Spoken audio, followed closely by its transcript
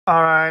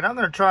Alright, I'm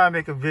going to try and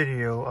make a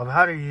video of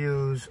how to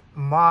use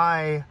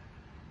my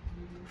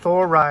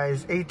Thor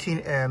Rize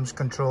 18M's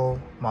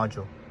control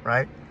module,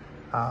 right?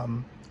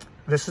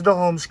 This is the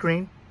home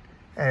screen,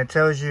 and it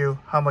tells you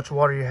how much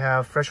water you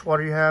have, fresh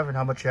water you have, and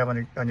how much you have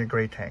on your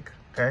gray tank,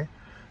 okay?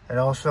 It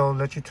also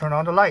lets you turn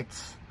on the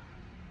lights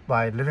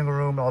by living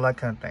room, all that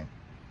kind of thing.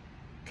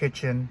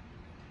 Kitchen,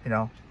 you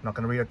know, I'm not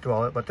going to read it through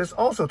all it, but this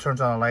also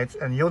turns on the lights,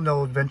 and you'll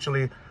know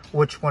eventually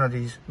which one of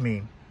these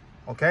mean,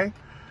 okay?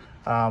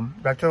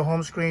 Back to the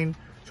home screen,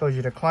 shows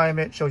you the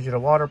climate, shows you the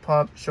water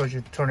pump, shows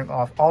you turning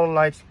off all the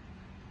lights,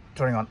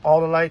 turning on all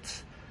the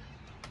lights,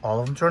 all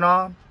of them turn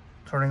on,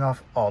 turning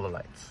off all the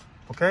lights,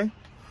 okay?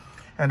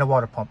 And the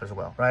water pump as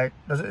well, right?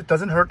 It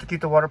doesn't hurt to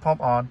keep the water pump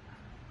on,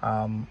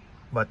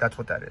 but that's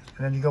what that is.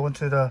 And then you go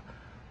into the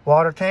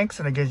water tanks,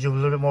 and it gives you a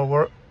little bit more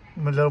work,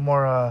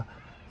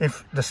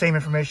 the same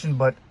information,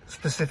 but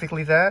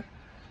specifically that.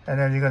 And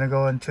then you're going to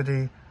go into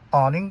the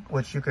awning,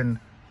 which you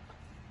can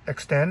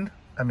extend.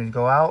 I mean,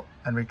 go out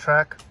and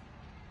retract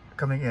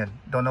coming in.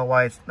 Don't know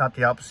why it's not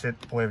the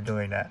opposite way of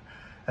doing that.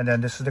 And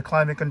then this is the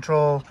climate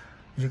control.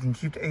 You can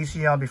keep the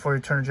AC on before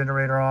you turn the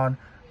generator on.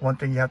 One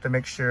thing you have to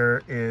make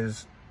sure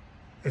is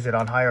it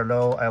on high or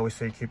low? I always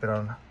say keep it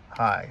on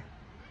high.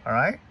 All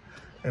right?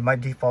 It might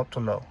default to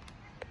low.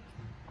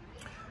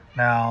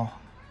 Now,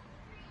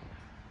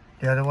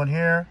 the other one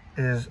here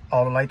is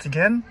all the lights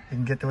again. You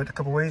can get to it a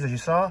couple ways, as you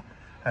saw.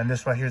 And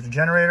this right here is the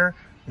generator.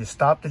 You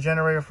stop the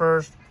generator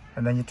first,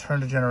 and then you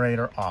turn the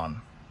generator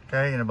on.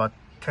 Okay, in about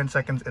 10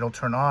 seconds it'll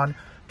turn on.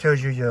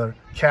 Tells you your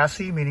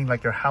chassis, meaning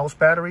like your house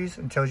batteries,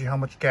 and tells you how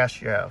much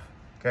gas you have.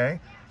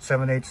 Okay,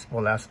 7/8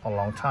 will last a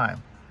long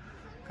time.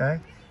 Okay,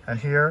 and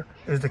here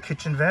is the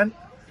kitchen vent,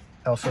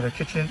 also the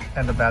kitchen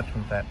and the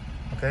bathroom vent.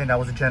 Okay, and that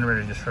was the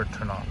generator you just heard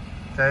turn on.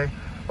 Okay,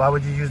 why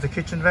would you use the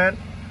kitchen vent?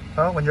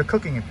 Well, when you're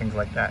cooking and things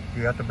like that,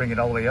 you have to bring it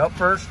all the way up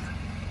first.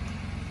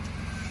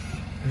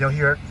 You'll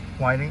hear it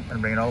whining,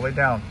 and bring it all the way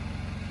down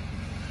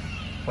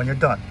when you're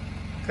done.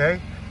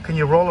 Okay, can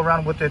you roll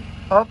around with it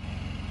up?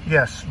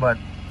 Yes, but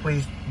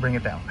please bring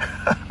it down.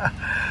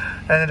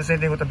 And then the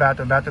same thing with the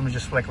bathroom. Bathroom is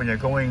just like when you're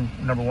going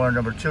number one or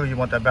number two, you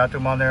want that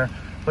bathroom on there.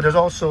 But there's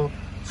also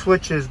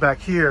switches back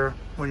here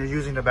when you're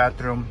using the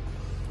bathroom.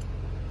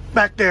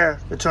 Back there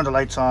to turn the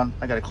lights on.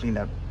 I gotta clean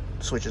that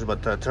switches,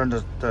 but turn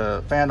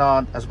the fan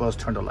on as well as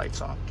turn the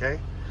lights on. Okay.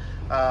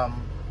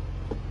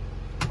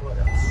 What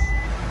else?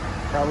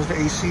 That was the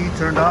AC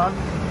turned on.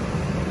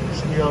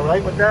 Should be all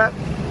right with that.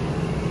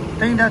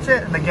 I think that's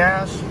it. And the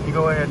gas, you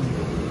go ahead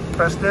and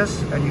press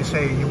this, and you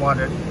say you want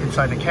it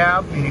inside the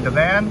cab, meaning the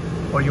van,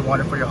 or you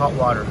want it for your hot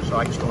water. So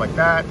I just go like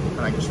that, and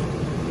I just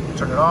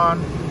turn it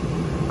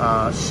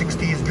on.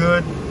 60 is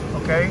good.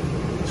 Okay.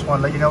 Just want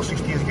to let you know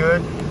 60 is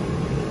good.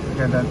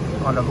 And then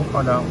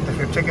if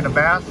you're taking a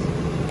bath,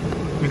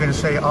 you're going to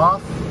say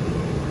off,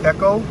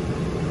 echo,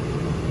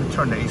 and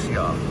turn the AC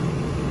off.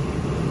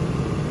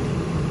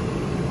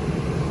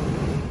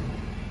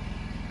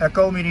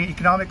 Echo meaning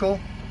economical,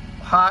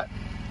 hot,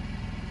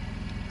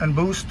 and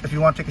boost if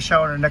you want to take a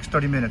shower in the next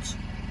 30 minutes.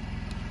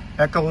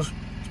 Echoes is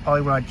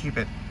probably where I'd keep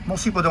it.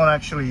 Most people don't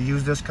actually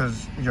use this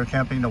because you're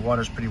camping, the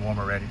water's pretty warm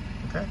already.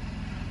 Okay,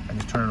 and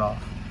just turn it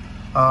off.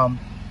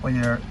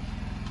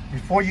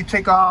 Before you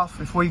take off,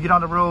 before you get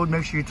on the road,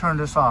 make sure you turn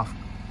this off,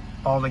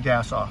 all the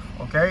gas off.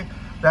 Okay,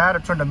 that,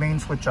 or turn the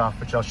main switch off,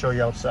 which I'll show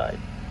you outside.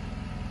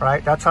 All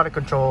right, that's how to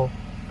control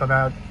the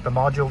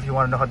module. If you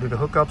want to know how to do the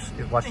hookups,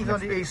 is watching on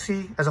the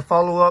AC. As a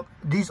follow-up,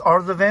 these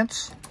are the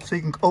vents, so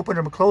you can open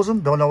them or close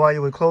them. Don't know why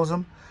you would close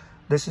them.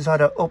 This is how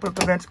to open up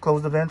the vents,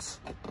 close the vents.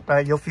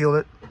 Right, you'll feel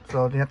it,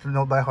 so you have to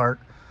know by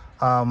heart.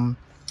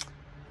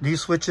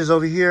 These switches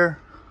over here.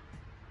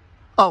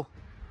 Oh,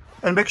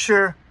 and make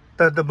sure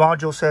that the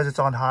module says it's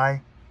on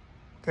high.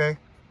 Okay,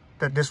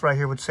 that this right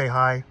here would say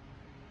high.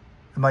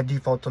 It might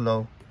default to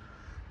low.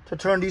 To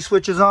turn these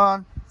switches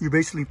on, you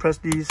basically press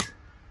these.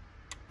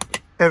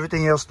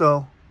 Everything else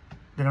though,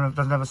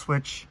 doesn't have a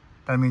switch.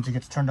 That means it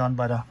gets turned on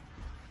by the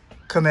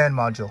command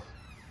module.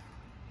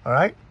 All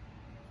right,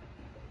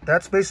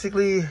 that's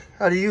basically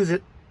how to use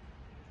it.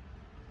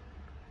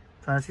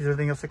 Trying to see if there's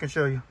anything else I can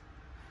show you.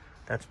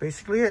 That's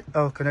basically it.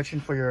 Oh, connection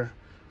for your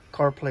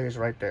CarPlay is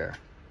right there.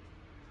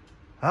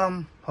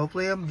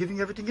 Hopefully I'm giving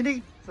you everything you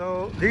need.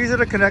 So these are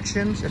the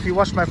connections. If you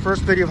watched my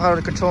first video of how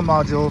to control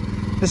module,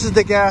 this is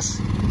the gas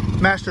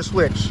master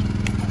switch.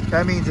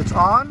 That means it's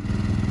on.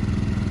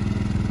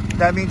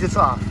 That means it's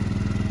off.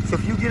 So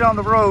if you get on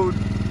the road,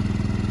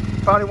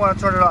 you probably want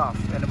to turn it off.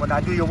 And when I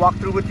do your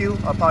walkthrough with you,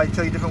 I'll probably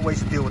tell you different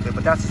ways to deal with it.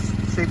 But that's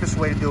the safest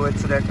way to do it,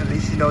 so that at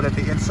least you know that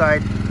the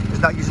inside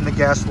is not using the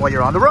gas while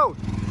you're on the road.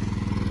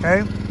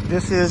 Okay?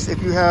 This is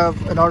if you have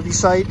an RV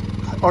site,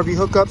 RV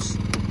hookups.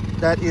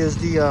 That is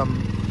the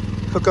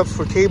hookups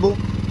for cable.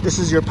 This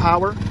is your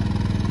power.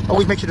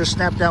 Always make sure to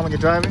snap down when you're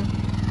driving.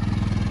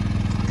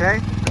 Okay?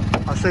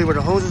 I'll show you where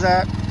the hose is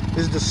at.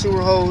 This is the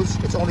sewer hose.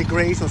 It's only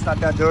gray, so it's not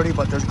that dirty,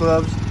 but there's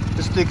gloves.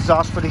 This is the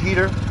exhaust for the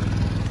heater.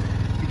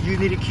 You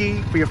need a key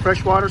for your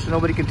fresh water so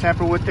nobody can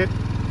tamper with it,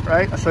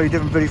 right? I'll show you a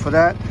different video for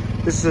that.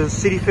 This is a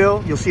city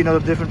fill. You'll see another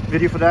different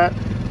video for that.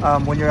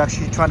 when you're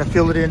actually trying to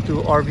fill it in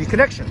through RV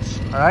connections.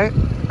 All right,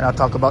 and I'll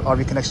talk about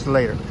RV connections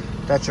later.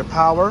 That's your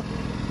power.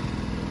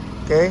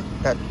 Okay,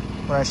 that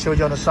when I showed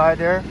you on the side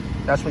there,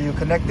 that's where you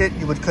connect it.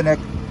 You would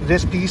connect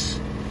this piece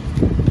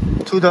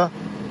to the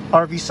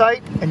RV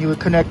site, and you would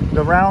connect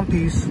the round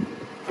piece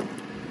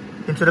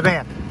into the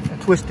van and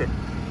twist it.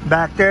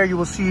 Back there you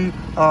will see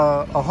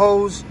a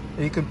hose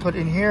that you can put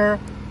in here,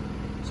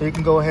 so you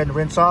can go ahead and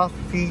rinse off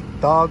feet,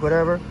 dog,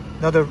 whatever.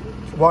 Another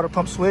water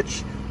pump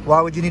switch.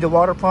 Why would you need a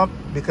water pump?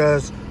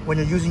 Because when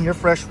you're using your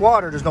fresh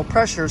water, there's no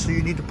pressure, so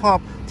you need to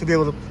pump to be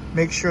able to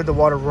make sure the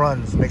water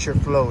runs, make sure it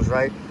flows,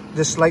 right?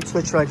 This light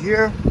switch right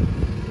here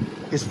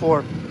is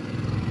for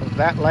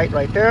that light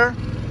right there.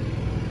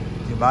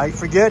 You might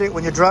forget it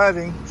when you're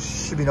driving.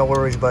 Should be no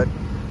worries, but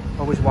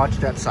always watch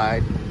that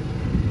side.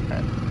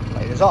 That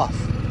light is off,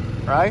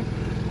 right?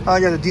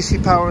 You have the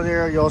DC power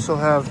there. You also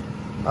have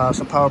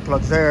some power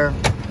plugs there.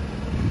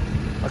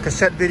 A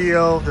cassette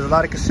video. There's a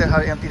lot of cassette, how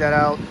to empty that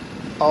out.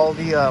 All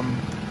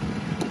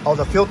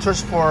the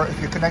filters for if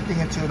you're connecting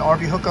into an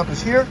RV hookup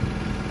is here.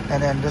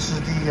 And then this is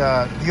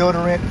the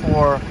deodorant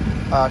for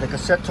the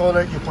cassette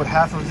toilet. You put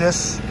half of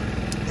this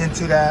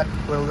into that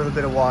with a little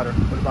bit of water,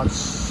 with about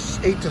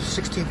 8 to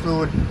 16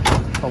 fluid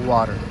of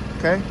water.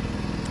 Okay,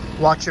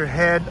 watch your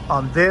head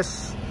on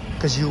this,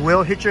 because you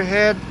will hit your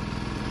head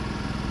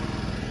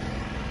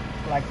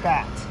like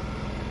that.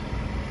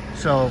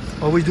 So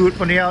always do it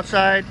from the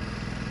outside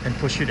and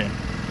push it in.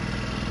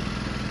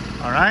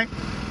 All right,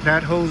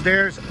 that hose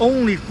there is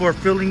only for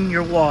filling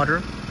your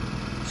water.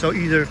 So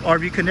either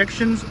RV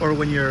connections or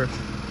when you're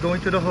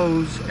going to the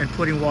hose and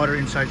putting water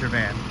inside your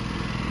van.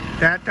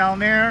 That down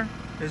there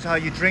is how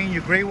you drain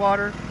your gray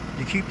water.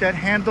 You keep that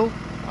handle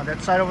on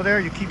that side over there,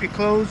 you keep it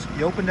closed,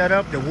 you open that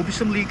up, there will be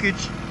some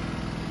leakage.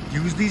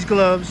 Use these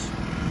gloves.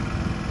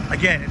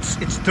 Again,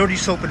 it's dirty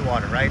soap and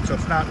water, right? So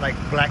it's not like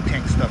black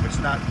tank stuff, it's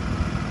not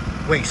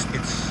waste,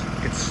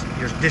 it's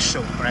your dish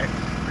soap, right?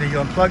 Then you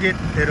unplug it,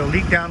 it'll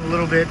leak down a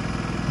little bit,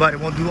 but it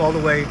won't do all the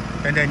way.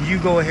 And then you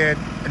go ahead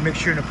and make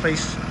sure in a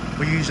place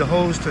where you use a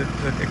hose to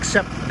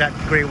accept that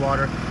gray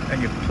water,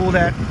 and you pull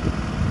that,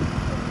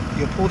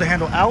 you pull the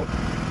handle out,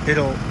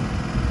 it'll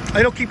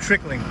keep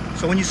trickling.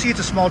 So when you see it's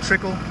a small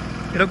trickle,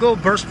 it'll go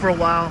burst for a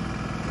while,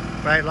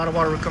 right? A lot of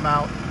water will come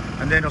out,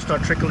 and then it'll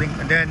start trickling,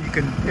 and then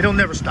it'll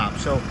never stop.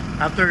 So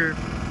after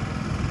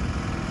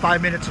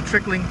 5 minutes of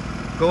trickling,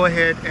 go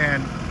ahead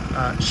and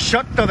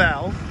shut the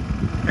valve,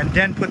 and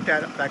then put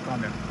that back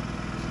on there.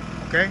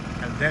 Okay,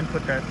 and then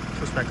put that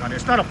twist back on.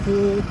 It's not a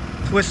full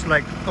twist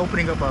like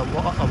opening up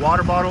a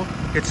water bottle.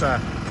 It's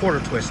a quarter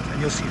twist,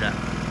 and you'll see that.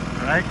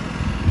 All right,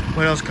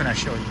 what else can I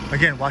show you?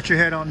 Again, watch your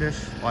head on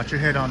this, watch your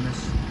head on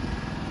this.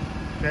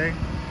 Okay,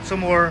 some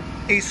more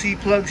AC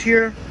plugs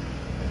here.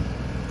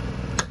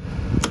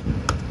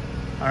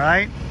 All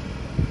right,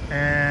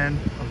 and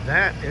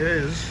that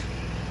is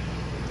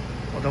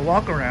the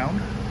walk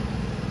around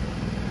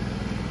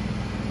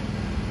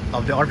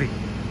of the RV.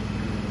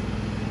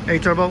 Hey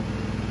Turbo,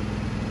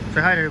 say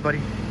hi to everybody.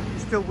 You're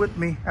still with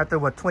me after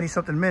what, 20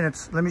 something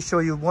minutes. Let me show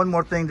you one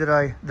more thing that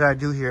I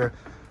do here.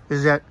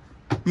 Is that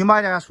you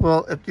might ask,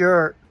 well, if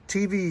your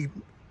TV,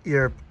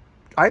 your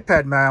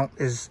iPad mount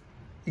is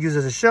used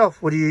as a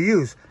shelf, what do you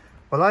use?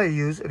 Well, I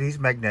use these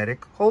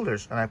magnetic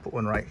holders, and I put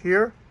one right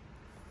here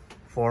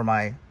for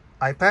my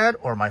iPad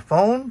or my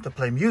phone to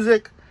play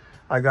music.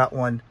 I got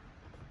one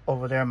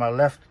over there in my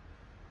left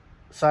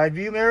side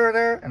view mirror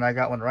there, and I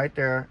got one right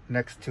there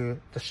next to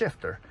the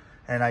shifter.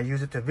 And I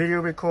use it to video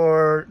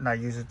record, and I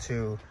use it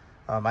to,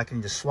 I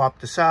can just swap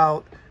this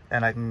out,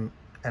 and I can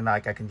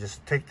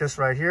just take this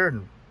right here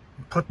and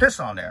put this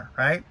on there,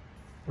 right?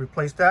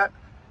 Replace that,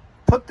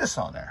 put this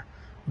on there.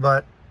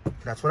 But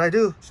that's what I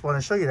do. Just want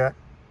to show you that.